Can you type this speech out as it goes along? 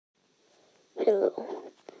Hello,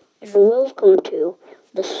 and welcome to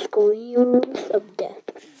the Screams of Death,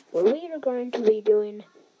 where we are going to be doing,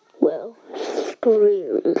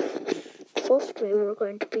 screams. The first scream we're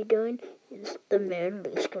going to be doing is the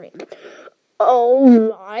manly scream.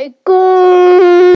 Oh my god!